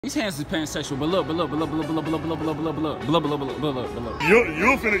These hands is pansexual, but look. You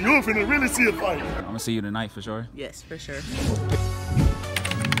finna really see a fight. I'm gonna see you tonight for sure. Yes, for sure.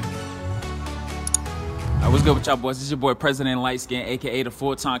 What's good with y'all boys? This is your boy President Lightskin, aka the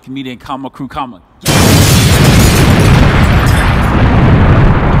full-time comedian, comma crew, comma.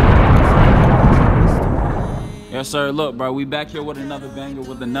 Yes sir, look bro, we back here with another banger,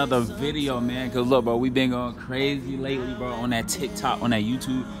 with another video, man. Cause look bro, we been going crazy lately, bro, on that TikTok, on that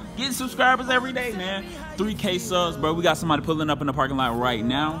YouTube. Getting subscribers every day, man. 3K subs, bro. We got somebody pulling up in the parking lot right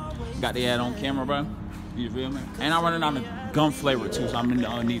now. Got the ad on camera, bro. You feel me? And I'm running out of gum flavor too, so I'm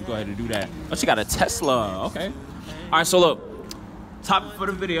gonna need to go ahead and do that. Oh, she got a Tesla, okay. All right, so look, topic for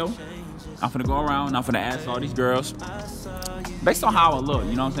the video. I'm finna go around and I'm finna ask all these girls, based on how I look,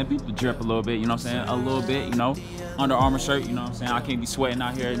 you know what I'm saying? People drip a little bit, you know what I'm saying? A little bit, you know. Under Armour shirt, you know what I'm saying? I can't be sweating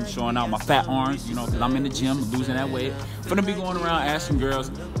out here and showing out my fat arms, you know, because I'm in the gym, losing that weight. Finna be going around asking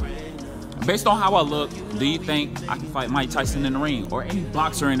girls, based on how I look, do you think I can fight Mike Tyson in the ring or any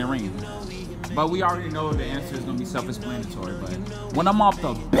boxer in the ring? But we already know the answer is gonna be self-explanatory, but when I'm off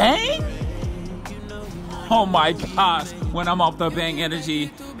the bang, oh my gosh, when I'm off the bang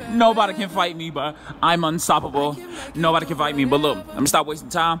energy, nobody can fight me, but I'm unstoppable. Nobody can fight me. But look, I'm gonna stop wasting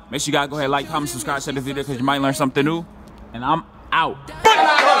time. Make sure you guys go ahead, like, comment, subscribe, share the video, because you might learn something new. And I'm out.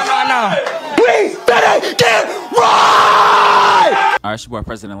 We better get right! All right, it's your boy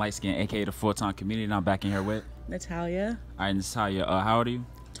President Lightskin, aka the full-time comedian. I'm back in here with Natalia. All right, Natalia, how old are you?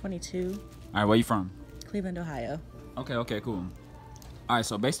 22. All right, where you from? Cleveland, Ohio. Okay, cool. All right,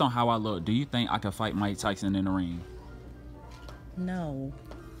 so based on how I look, do you think I can fight Mike Tyson in the ring? No.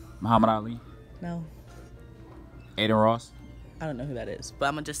 Muhammad Ali? No. Aiden Ross? I don't know who that is, but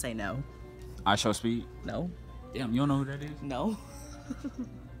I'm gonna just say no. I Show Speed? No. Damn, you don't know who that is? No.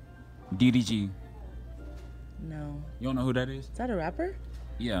 DDG? No. You don't know who that is? Is that a rapper?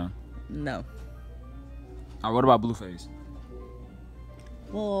 Yeah. No. All right, what about Blueface?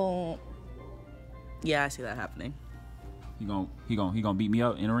 Well, yeah, I see that happening. He gonna beat me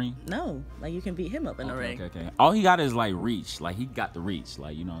up in the ring? No, like you can beat him up in the ring. Okay. All he got is like reach. Like he got the reach.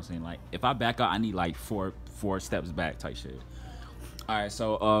 Like, you know what I'm saying? Like if I back up, I need like four steps back type shit. All right,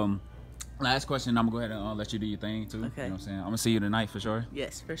 so last question. I'm gonna go ahead and let you do your thing too. Okay. You know what I'm saying? I'm gonna see you tonight for sure.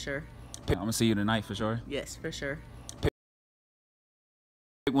 Yes, for sure. I'm gonna see you tonight for sure. Yes, for sure. Pick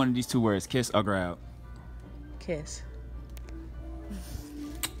one of these two words: kiss or grab. Kiss.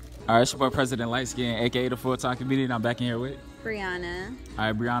 All right, it's your boy President Lightskin, aka the full-time comedian. I'm back in here with Brianna. All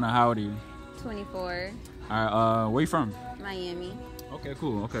right, Brianna, how old are you? 24. All right, where you from? Miami. Okay,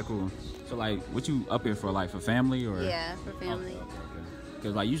 cool. So like, what you up here for? Like for family or? Yeah, for family. Okay.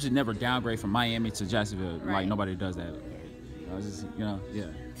 Because like you should never downgrade from Miami to Jacksonville. Right. Like nobody does that. I was just, you know,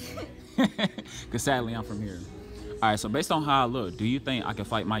 yeah. Because sadly I'm from here. All right, so based on how I look, do you think I can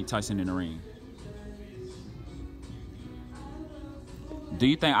fight Mike Tyson in the ring? Do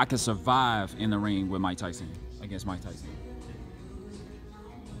you think I can survive in the ring with Mike Tyson, against Mike Tyson?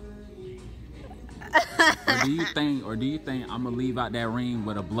 or do you think I'm gonna leave out that ring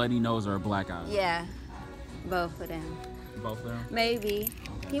with a bloody nose or a black eye? Yeah, both of them. Both of them? Maybe.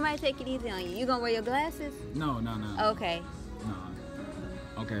 He might take it easy on you. You gonna wear your glasses? No. Okay. No.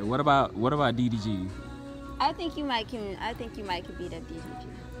 Okay. What about DDG? I think you might can beat up DDG.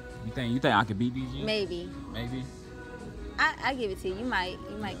 You think I could beat DDG? Maybe. I give it to you. You might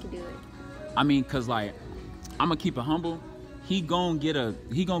can do it. I mean, cause like I'm gonna keep it humble. He gonna get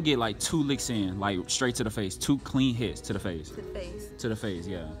like 2 licks in, like straight to the face, 2 clean hits to the face. To the face,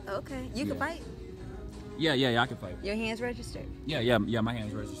 yeah. Okay, you can fight. Yeah, I can fight. Your hands registered. Yeah, my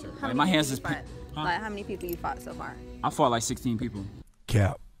hands registered. How like, many my people hands you is. fought? Huh? Like how many people you fought so far? I fought like 16 people.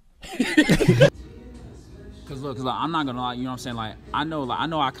 Cap. Cause look, I'm not gonna lie, you know what I'm saying? Like I know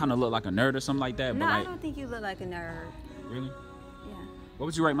I kind of look like a nerd or something like that. No, but like, I don't think you look like a nerd. Really? Yeah. What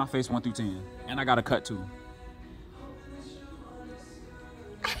would you rate my face 1 through 10? And I got a cut too.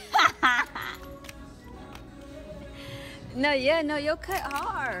 No, you're cut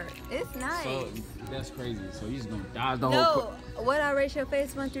hard. It's nice. So that's crazy. So you just gonna dodge the whole. No, what I rate your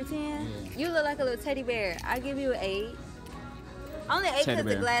face 1 through 10? Yeah. You look like a little teddy bear. I give you an 8. Only 8 because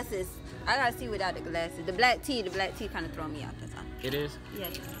the glasses. I gotta see without the glasses. The black tea kind of throw me out. That's all. It is? Yeah.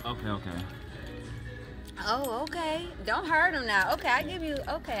 Okay. Oh, okay. Don't hurt him now. Okay, I give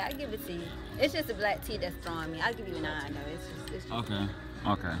it to you. It's just the black tea that's throwing me. I'll give you a 9 though. It's just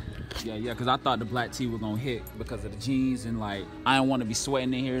Okay. Yeah, because I thought the black tea was gonna hit because of the jeans and like I don't want to be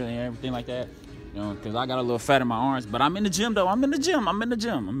sweating in here and everything like that. You know, because I got a little fat in my arms, but I'm in the gym though. I'm in the gym. You know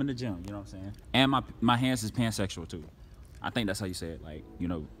what I'm saying? And my hands is pansexual too. I think that's how you say it. Like, you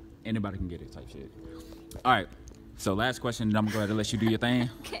know, anybody can get it type shit. All right. So last question, and I'm gonna go ahead and let you do your thing.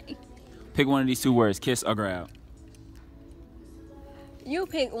 Okay. Pick one of these 2 words, kiss or grab. You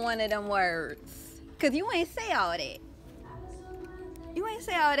pick one of them words. Cause you ain't say all that. You ain't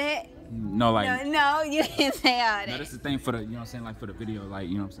say all that. No, like. No, you didn't say all that. No, that's the thing for the, you know what I'm saying, like for the video, like,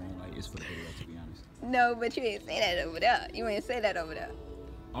 you know what I'm saying, like it's for the video, to be honest. No, but you ain't say that over there. You ain't say that over there.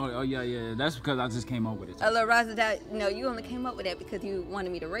 Oh yeah. That's because I just came up with it. A little razzle. No, you only came up with that because you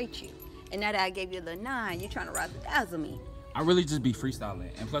wanted me to rate you. And now that I gave you a little 9, you're trying to razzle-dazzle me. I really just be freestyling,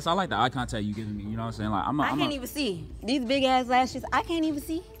 and plus I like the eye contact you giving me. You know what I'm saying? Like I can't even see these big ass lashes. I can't even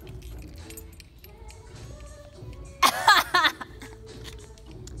see.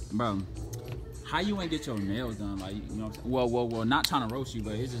 Bro, how you ain't get your nails done? Like, you know what I'm saying? Well, not trying to roast you,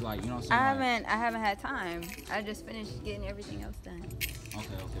 but it's just like, you know what I'm saying? I haven't had time. I just finished getting everything else done.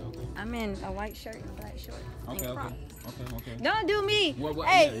 Okay. I'm in a white shirt and black shorts. Okay. Don't do me.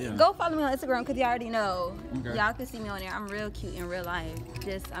 Hey, go follow me on Instagram because you already know. Okay. Y'all can see me on there. I'm real cute in real life.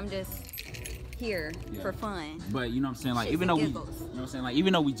 I'm just here for fun. But you know what I'm saying? Like, even though we, you know what I'm saying? Like,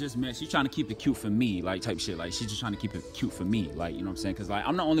 even though we just met, she's trying to keep it cute for me, like type shit. Like, she's just trying to keep it cute for me, like, you know what I'm saying? Because like,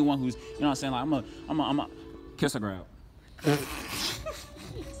 I'm the only one who's, you know what I'm saying? Like, I'm a kiss or grab.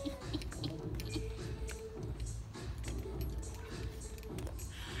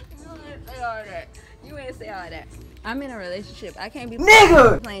 You ain't say all that. I'm in a relationship. I can't be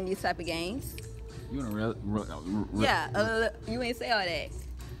playing these type of games. You in a real yeah, you ain't say all that.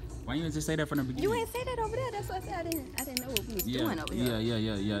 Why you didn't just say that from the beginning? You ain't say that over there. That's why I said I didn't know what we was doing over here.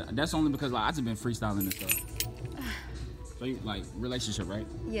 Yeah. That's only because like I just been freestyling and stuff. So you like relationship, right?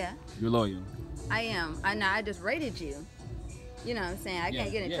 Yeah. You're loyal. I am. I just rated you. You know what I'm saying? I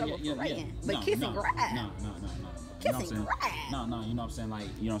can't get in trouble for rating. But kiss and grab. No. Kiss and grab. No, you know what I'm saying? Like,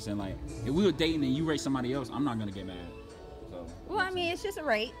 you know what I'm saying? Like, if we were dating and you rate somebody else, I'm not gonna get mad. So. Well, I mean, it's just a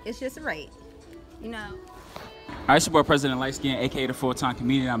rate. It's just a rate. You know. All right, it's your boy President Light Skin, aka the full-time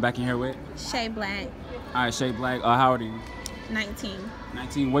comedian. I'm back in here with Shay Black. All right, Shay Black. How old are you? 19.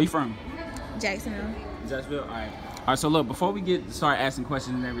 19. Where you from? Jacksonville. Jacksonville. All right. So look, before we start asking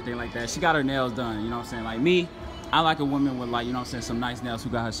questions and everything like that, she got her nails done. You know what I'm saying? Like me, I like a woman with like, you know what I'm saying, some nice nails who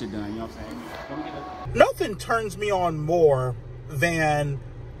got her shit done. You know what I'm saying? Nothing turns me on more than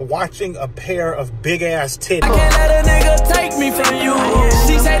watching a pair of big ass titties. I can't let a nigga take me from you.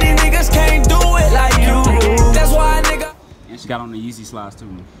 She said these niggas can't do it like you. That's why a nigga. And she got on the Yeezy slides too.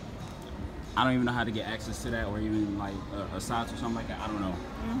 I don't even know how to get access to that or even like a size or something like that. I don't know.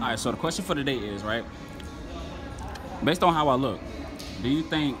 All right, so the question for the day is, right, based on how I look, do you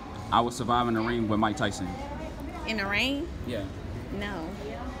think I would survive in the ring with Mike Tyson? In the ring? Yeah. No.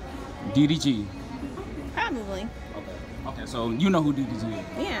 DDG? Probably. Okay, so you know who DDG is?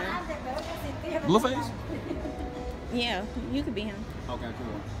 Yeah. Blueface? Yeah, you could be him. Okay,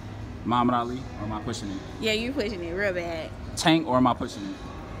 cool. Muhammad Ali, or am I pushing it? Yeah, you pushing it real bad. Tank, or am I pushing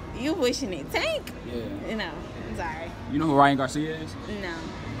it? You pushing it. Tank? Yeah. No, I'm sorry. You know who Ryan Garcia is? No.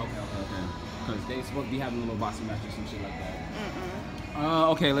 Okay. Because they supposed to be having a little boxing match or some shit like that.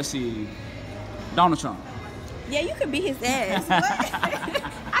 Okay, let's see. Donald Trump. Yeah, you could be his ass. What?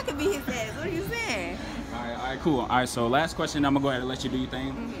 I could be his ass. What are you saying? All right, cool. All right, so last question. I'm going to go ahead and let you do your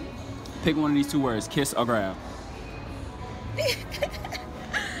thing. Pick one of these 2 words, kiss or grab.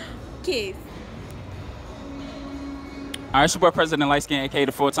 Kiss. All right, it's your boy President Light Skin, aka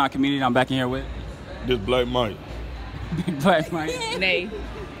the full-time comedian. I'm back in here with This Black Mike. Big Black Mike.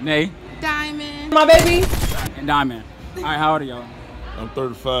 Nay. Diamond. My baby. And Diamond. All right, how old are y'all? I'm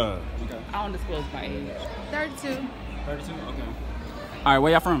 35. Okay. I don't disclose my age. 32. 32? Okay. All right,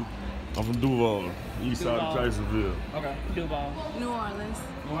 where y'all from? I'm from Duval, east side of Jacksonville. Okay. Duval. New Orleans.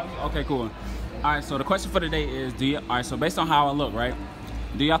 Okay, cool. All right, so the question for the day is, all right, so based on how I look, right,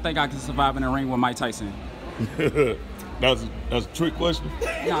 do y'all think I can survive in the ring with Mike Tyson? That's a trick question?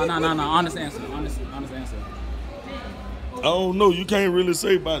 No. Honest answer. Honest answer. I don't know. You can't really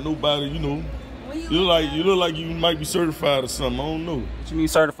say about nobody, you know. You look like you might be certified or something. I don't know. What you mean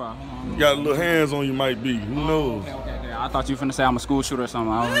certified? You got little hands on you might be. Who knows? Okay. I thought you were finna say I'm a school shooter or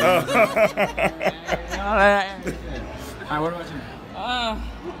something. I don't know. All right, what about you?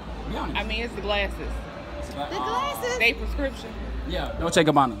 I mean, it's the glasses. The glasses? They prescription. Yeah, Dolce &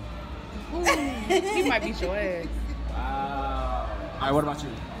 Gabbana. He might beat your ass. All right, what about you?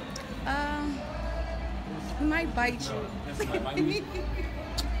 He might bite you.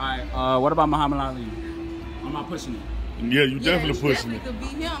 All right, what about Muhammad Ali? I'm not pushing it. Yeah, you definitely pushing it. Could be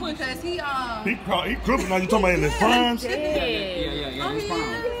him because he He crippin' now. You talking about in his primes? Yeah, he's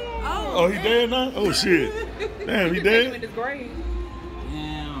fine. Oh, he dead now? Oh, shit. Damn, he Him in dead? his grave.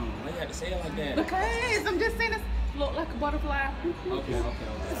 Damn, why you had to say it like that? Because I'm just saying it look like a butterfly. Okay.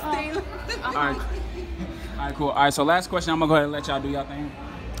 All All right. right, cool. All right, so last question. I'm gonna go ahead and let y'all do y'all thing.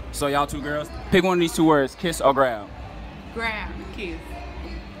 So y'all two girls, pick one of these two words: kiss or grab. Grab. Kiss.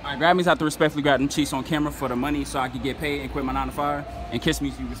 All right, grab means I have to respectfully grab them cheeks on camera for the money so I can get paid and quit my 9 to 5. And kiss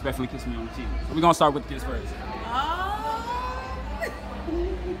means you respectfully kiss me on the cheek. So we're gonna start with the kiss first.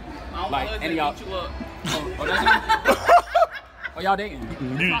 Like, any y'all. Oh, that's it? Oh, y'all dating?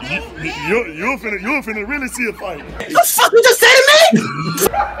 You're finna really see a fight. The fuck you just say to me?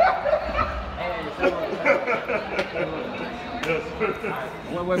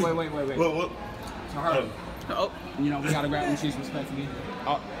 Wait. What? So her, you know, we gotta grab them cheeks respectfully.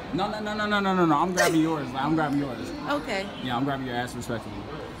 Oh, no. I'm grabbing yours. Like, I'm grabbing yours. Okay. Yeah, I'm grabbing your ass respectfully.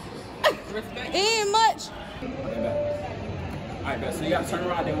 It ain't much. Okay, bet. All right, bet. So you gotta turn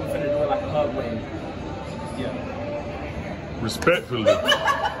around. Then we're finna do it like a hug wave. Yeah. Respectfully.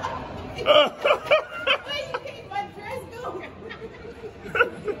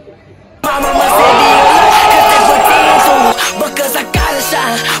 Mama must say because I gotta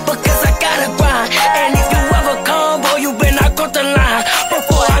shine, because I gotta grind. And if you ever come, boy, you better not cross the line.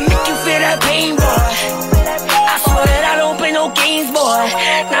 Before I make you feel that pain, boy, I swear that I don't play no games, boy.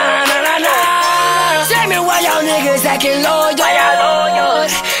 Nah. Tell me why y'all niggas acting loyal,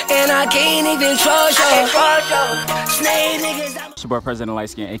 and I can't even trust y'all. Snake niggas. It's your boy, President Light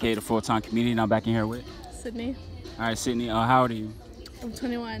Skin, aka the full-time comedian. I'm back in here with Sydney. All right, Sydney. How old are you? I'm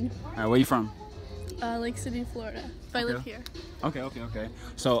 21. All right, where you from? Lake City, Florida. But I live here. Okay.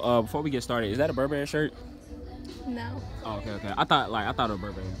 So before we get started, is that a Burberry shirt? No. Oh, okay. I thought it was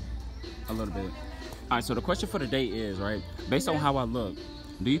Burberry, a little bit. All right. So the question for the day is, right, based on how I look,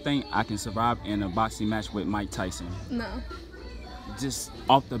 do you think I can survive in a boxing match with Mike Tyson? No. Just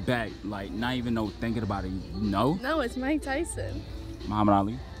off the bat, like not even thinking about it. No. No, it's Mike Tyson. Muhammad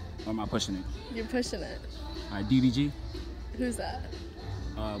Ali. Or am I pushing it? You're pushing it. All right. DDG. Who's that?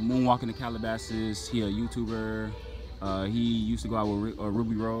 Moonwalking the Calabasas. He a YouTuber. He used to go out with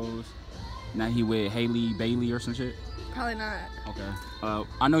Ruby Rose. Now he with Haley Bailey or some shit. Probably not. Okay.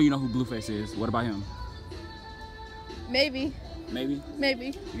 I know you know who Blueface is. What about him? Maybe. Maybe.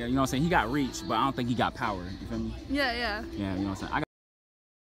 Yeah, you know what I'm saying? He got reach, but I don't think he got power. You feel me? Yeah. Yeah, you know what I'm saying?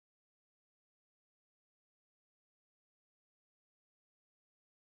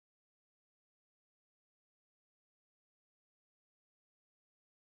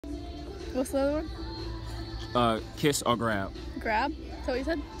 What's the other one? Kiss or grab. Grab? Is that what you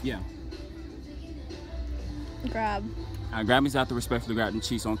said? Yeah. Grab. Grab means I have to respectfully grab them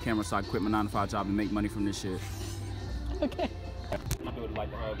cheeks on camera so I can quit my 9 to 5 job and make money from this shit. Okay. I'll do it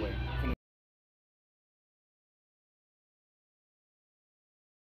like the hard way.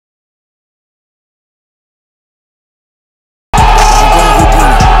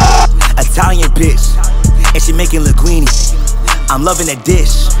 Italian bitch, and she make it look greeny. I'm loving that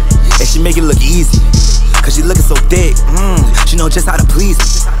dish, and she make it look easy. Cause she looking so thick, she know just how to please me.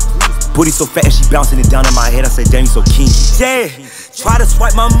 Booty so fat and she bouncing it down in my head. I say, damn, you so kinky. Yeah, try to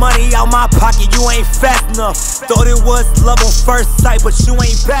swipe my money out my pocket, you ain't fast enough. Thought it was love on first sight, but you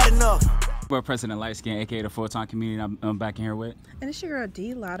ain't bad enough. We're President Light Skin, aka the full-time comedian. I'm back in here with. And it's your girl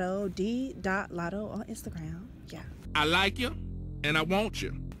D Lotto, D.Lotto on Instagram. Yeah. I like you, and I want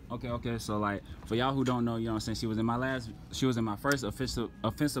you. Okay. So like, for y'all who don't know, you know what I'm saying, she was in my first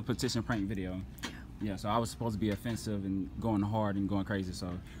offensive petition prank video. Yeah, so I was supposed to be offensive and going hard and going crazy. So,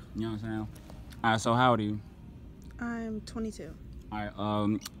 you know what I'm saying. All right. So how old are you? I'm 22. All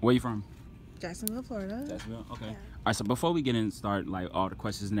right. Where you from? Jacksonville, Florida. Jacksonville. Okay. Yeah. All right. So before we get in and start like all the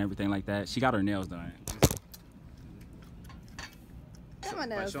questions and everything like that, she got her nails done. Got my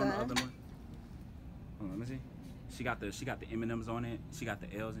nails show 'em the done. other one. Hold on, let me see. She got the M&Ms on it. She got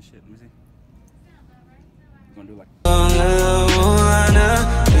the L's and shit. Let me see. We're gonna do like.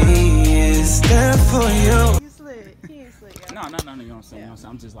 He ain't slick. No, you know what I'm saying. You know what I'm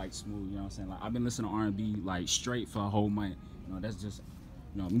saying? I'm just like smooth, you know what I'm saying? Like I've been listening to R&B like straight for a whole month. You know, that's just,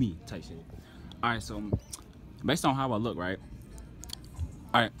 you know, me type shit. All right, so based on how I look, right?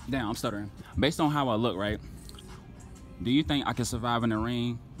 All right, damn, I'm stuttering. Based on how I look, right? Do you think I can survive in the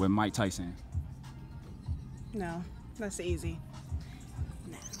ring with Mike Tyson? No, that's easy.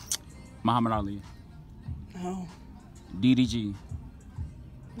 Muhammad Ali. Oh. DDG.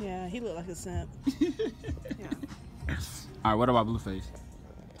 Yeah, he looked like a simp. Yeah. All right, what about Blueface?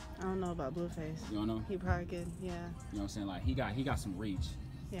 I don't know about Blueface. You don't know? He probably could, yeah. You know what I'm saying? Like he got some reach.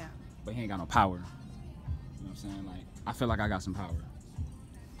 Yeah. But he ain't got no power. You know what I'm saying? Like I feel like I got some power.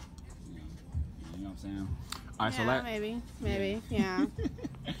 You know what I'm saying? All right, yeah, maybe, yeah.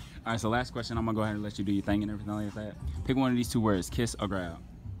 All right, so last question. I'm gonna go ahead and let you do your thing and everything like that. Pick one of these two words: kiss or grab.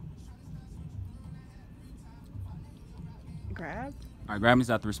 Grab. All right, Grammys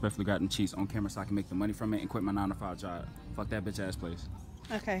have to respectfully grab them cheeks on camera so I can make the money from it and quit my 9-to-5 job. Fuck that bitch ass place.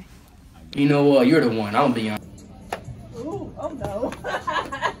 Okay. You know what? You're the one. I'm be honest. Ooh, oh no.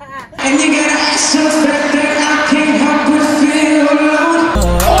 And you gotta ask yourself that I can't help but feel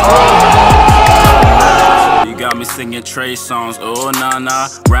alone. You got me singing Trey songs, oh nah nah.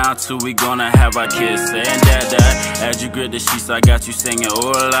 Round 2 we gonna have our kids saying that. As you grit the sheets I got you singing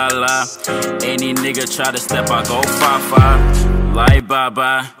oh la la. Any nigga try to step I go 5-5. Like bye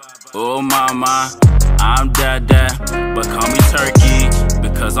bye, oh mama. I'm dad, but call me turkey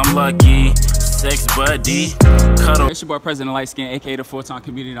because I'm lucky. Sex buddy, cuddle. It's your boy President Light Skin, aka the full-time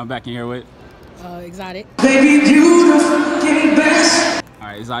comedian. I'm back in here with Exotic. Baby, you the fucking best. all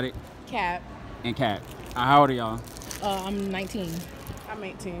right, Exotic Cap. and Cat. How old are y'all? I'm 19. I'm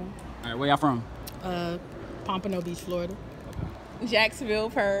 18. All right, where y'all from? Pompano Beach, Florida. Jacksonville,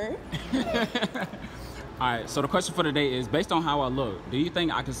 per. All right, so the question for today is, based on how I look, do you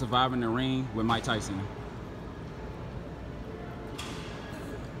think I can survive in the ring with Mike Tyson?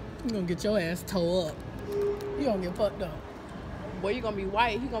 You gonna get your ass toe up. You gonna get fucked up. Boy, you gonna be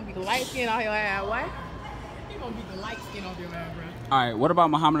white. You gonna be the light skin on your ass, white. You gonna be the light skin on your ass, bro. All right, what about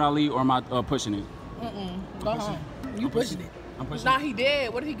Muhammad Ali or am I pushing it? Go home. You pushing it. I'm pushing Nah, it. he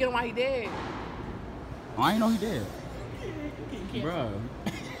dead. What if he get him while he dead? Oh, I ain't know he did. Bro.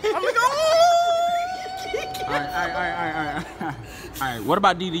 I'm like, oh! All right, what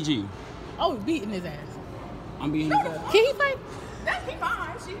about DDG? Oh, beating his ass. I'm beating his ass. Can he fight? That's he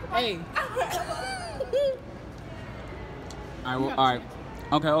fine. She can fight. Hey. All right.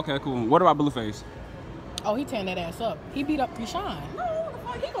 Okay, cool. What about Blueface? Oh, he tearing that ass up. He beat up Krishan. No,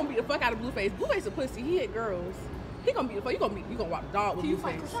 he gonna beat the fuck out of Blueface. Blueface a pussy. He hit girls. He gonna beat the fuck. You gonna walk the dog with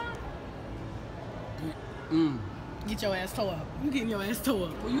Blueface. Get your ass toe up. You getting your ass toe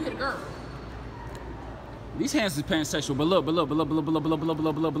up. Well, you hit a girl. These hands is pansexual, but look.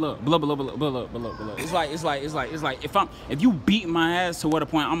 It's like if you beat my ass to what a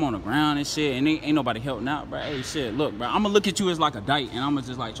point I'm on the ground and shit, and ain't nobody helping out, bro. Hey, shit, look, bro. I'm gonna look at you as like a dyke, and I'm gonna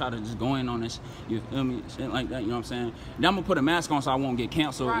just like try to just go in on this. You feel me? Shit like that. You know what I'm saying? Then I'm gonna put a mask on so I won't get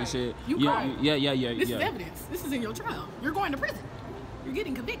canceled and shit. Yeah. This is evidence. This is in your trial. You're going to prison. You're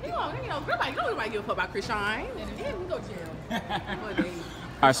getting convicted. Nobody give a fuck about Krishan. Then we go to jail.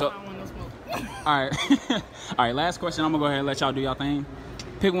 All right, so. All right, last question. I'm gonna go ahead and let y'all do y'all thing.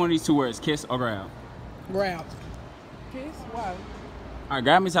 Pick one of these 2 words, kiss or grab. Grab. Kiss? Why? All right,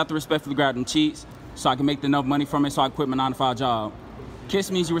 grab means I have to respectfully grab them cheeks so I can make enough money from it so I can quit my 9-to-5 job. Kiss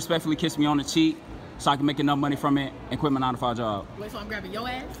means you respectfully kiss me on the cheek so I can make enough money from it and quit my 9-to-5 job. Wait, so I'm grabbing your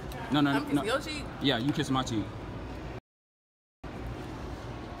ass? No. I'm kissing your cheek? Yeah, you kiss my cheek.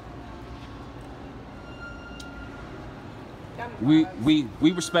 We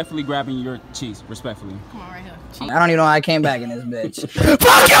respectfully grabbing your cheeks, respectfully. Come on, right here. I don't even know how I came back in this bitch.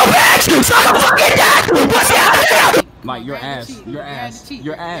 Fuck your bitch! Suck a fucking dick! What's happening? Like your ass.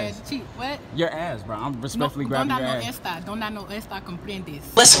 What? Your ass, bro. I'm respectfully grabbing your ass. No esta comprendes.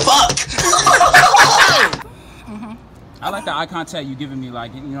 Let's fuck! I like the eye contact you giving me,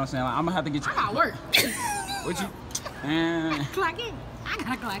 like, you know what I'm saying? Like, I'm gonna have to get you. I got work. What you? Clock in. I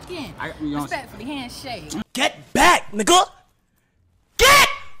gotta clock in. You know, respectfully handshake. Get back, nigga! Get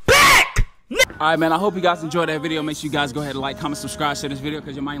back! All right, man, I hope you guys enjoyed that video. Make sure you guys go ahead and like, comment, subscribe, share this video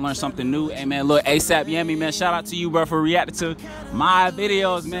because you might learn something new. Hey, man, look, ASAP Yummy, man, shout out to you, bro, for reacting to my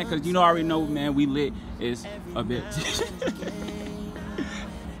videos, man, because you know, I already know, man, we lit is a bitch.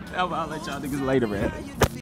 I'll let y'all niggas later, man.